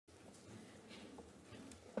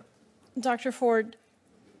Dr. Ford,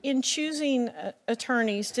 in choosing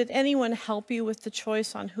attorneys, did anyone help you with the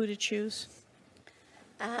choice on who to choose?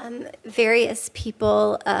 Various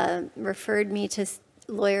people referred me to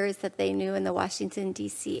lawyers that they knew in the Washington,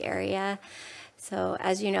 D.C. area. So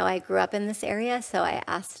as you know, I grew up in this area, so I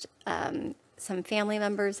asked some family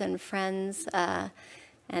members and friends,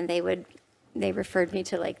 and they referred me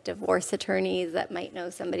to like divorce attorneys that might know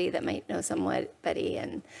somebody that might know somebody,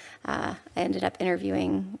 and I ended up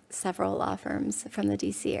interviewing several law firms from the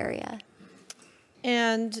D.C. area.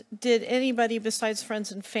 And did anybody besides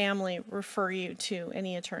friends and family refer you to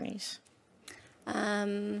any attorneys?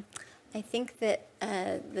 I think that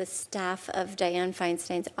the staff of Dianne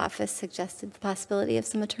Feinstein's office suggested the possibility of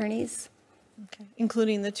some attorneys. Okay.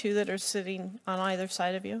 Including the two that are sitting on either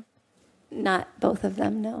side of you? Not both of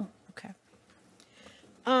them, no. Okay.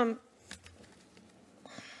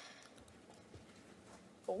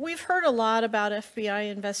 We've heard a lot about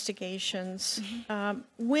FBI investigations.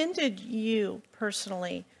 When did you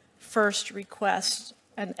personally first request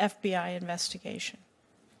an FBI investigation?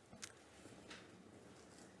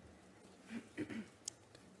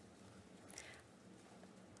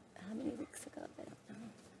 How many weeks ago? I don't know.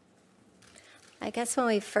 I guess when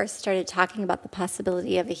we first started talking about the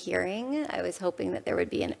possibility of a hearing, I was hoping that there would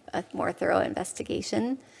be a more thorough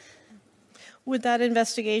investigation. Would that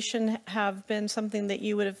investigation have been something that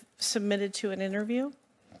you would have submitted to an interview?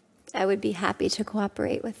 I would be happy to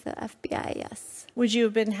cooperate with the FBI, yes. Would you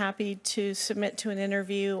have been happy to submit to an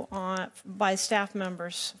interview by staff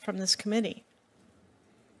members from this committee?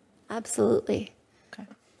 Absolutely. Okay.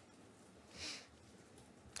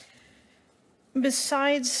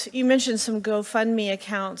 Besides, you mentioned some GoFundMe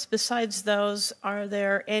accounts. Besides those, are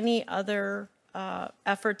there any other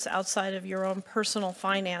efforts outside of your own personal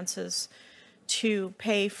finances to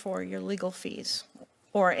pay for your legal fees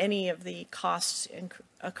or any of the costs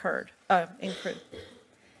incurred?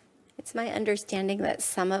 It's my understanding that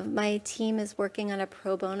some of my team is working on a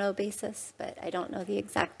pro bono basis, but I don't know the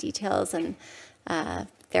exact details. And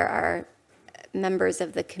there are members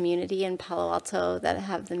of the community in Palo Alto that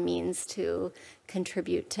have the means to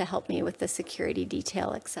contribute to help me with the security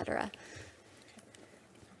detail, et cetera.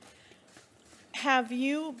 Have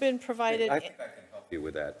you been provided? I think I can help you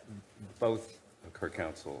with that. Both Kirk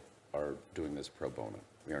Counsel are doing this pro bono.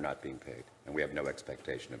 We are not being paid, and we have no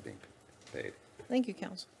expectation of being paid. Thank you,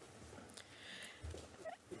 counsel.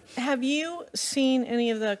 Have you seen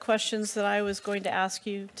any of the questions that I was going to ask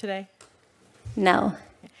you today? No.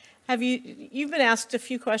 You've been asked a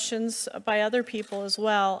few questions by other people as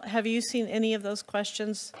well. Have you seen any of those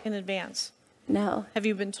questions in advance? No. Have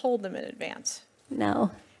you been told them in advance?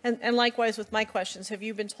 No. And likewise with my questions, have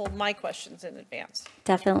you been told my questions in advance?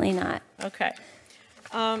 Definitely not. Okay.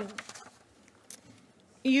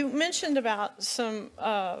 You mentioned about some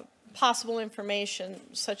possible information,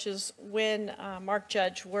 such as when Mark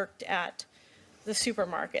Judge worked at the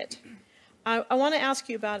supermarket. I want to ask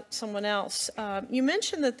you about someone else. You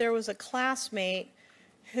mentioned that there was a classmate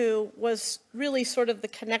who was really sort of the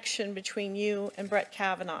connection between you and Brett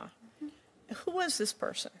Kavanaugh. Who was this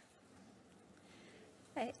person?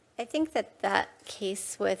 I think that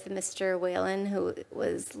case with Mr. Whalen, who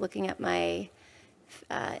was looking at my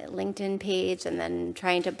LinkedIn page and then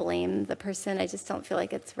trying to blame the person, I just don't feel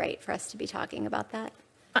like it's right for us to be talking about that.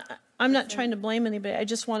 I'm not trying to blame anybody. I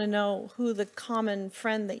just want to know who the common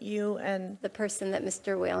friend that you and... The person that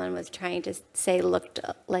Mr. Whalen was trying to say looked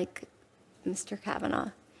like Mr. Kavanaugh.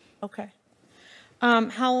 Okay.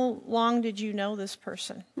 How long did you know this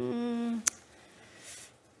person?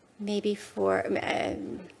 Maybe for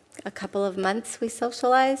a couple of months we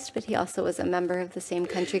socialized, but he also was a member of the same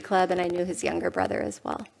country club, and I knew his younger brother as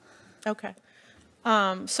well. Okay.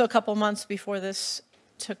 So a couple months before this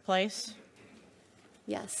took place?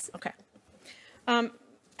 Yes. Okay.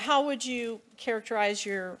 How would you characterize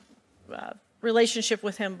your relationship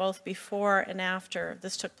with him both before and after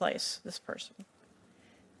this took place, this person?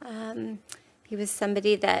 He was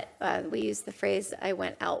somebody that we used the phrase I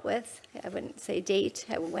went out with. I wouldn't say date.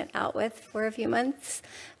 I went out with for a few months.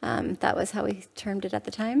 That was how we termed it at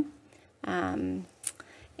the time. And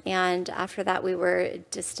after that, we were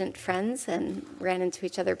distant friends and ran into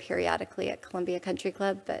each other periodically at Columbia Country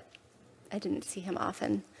Club, but I didn't see him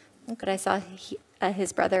often. Okay. But I saw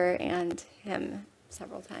his brother and him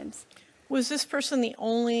several times. Was this person the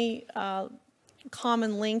only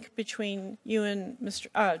common link between you and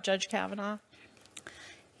Judge Kavanaugh?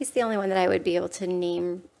 He's the only one that I would be able to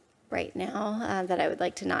name right now that I would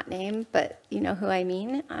like to not name, but you know who I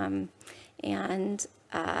mean.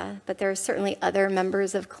 But there are certainly other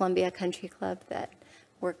members of Columbia Country Club that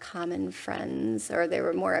were common friends, or they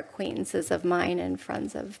were more acquaintances of mine and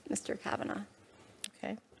friends of Mr. Kavanaugh.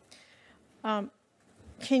 Okay.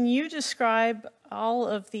 Can you describe all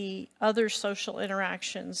of the other social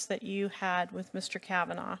interactions that you had with Mr.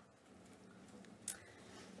 Kavanaugh?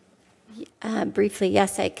 Briefly,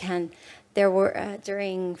 yes, I can. There were,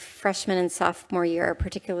 during freshman and sophomore year,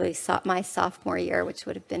 particularly my sophomore year, which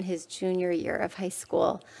would have been his junior year of high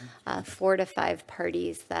school, 4 to 5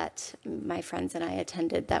 parties that my friends and I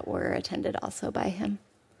attended that were attended also by him.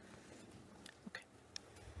 Okay.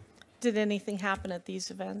 Did anything happen at these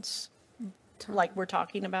events, like we're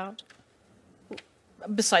talking about,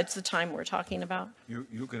 besides the time we're talking about?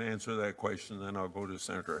 You can answer that question, then I'll go to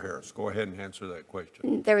Senator Harris. Go ahead and answer that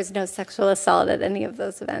question. There was no sexual assault at any of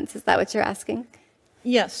those events. Is that what you're asking?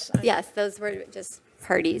 Yes. Yes, those were just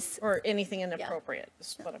parties. Or anything inappropriate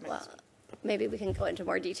is what I'm Well, asking. maybe we can go into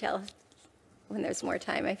more detail when there's more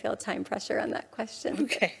time. I feel time pressure on that question.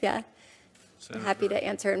 Okay. Yeah. Senator. Happy to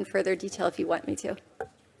answer in further detail if you want me to.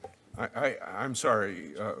 I'm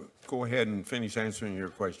sorry. Go ahead and finish answering your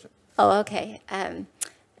question. Oh, okay.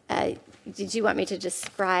 Did you want me to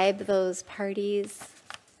describe those parties?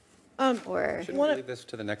 Or Shouldn't we leave this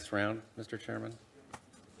to the next round, Mr. Chairman?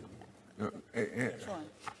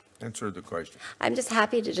 Answer the question. I'm just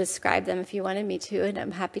happy to describe them if you wanted me to, and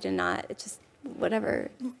I'm happy to not. It's just whatever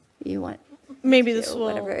you want. Maybe to this do, will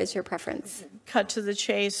whatever is your preference. cut to the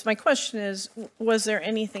chase. My question is, was there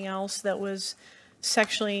anything else that was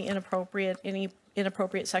sexually inappropriate, any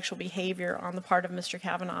inappropriate sexual behavior on the part of Mr.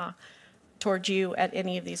 Kavanaugh towards you at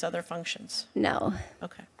any of these other functions? No.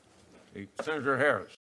 Okay. Senator Harris.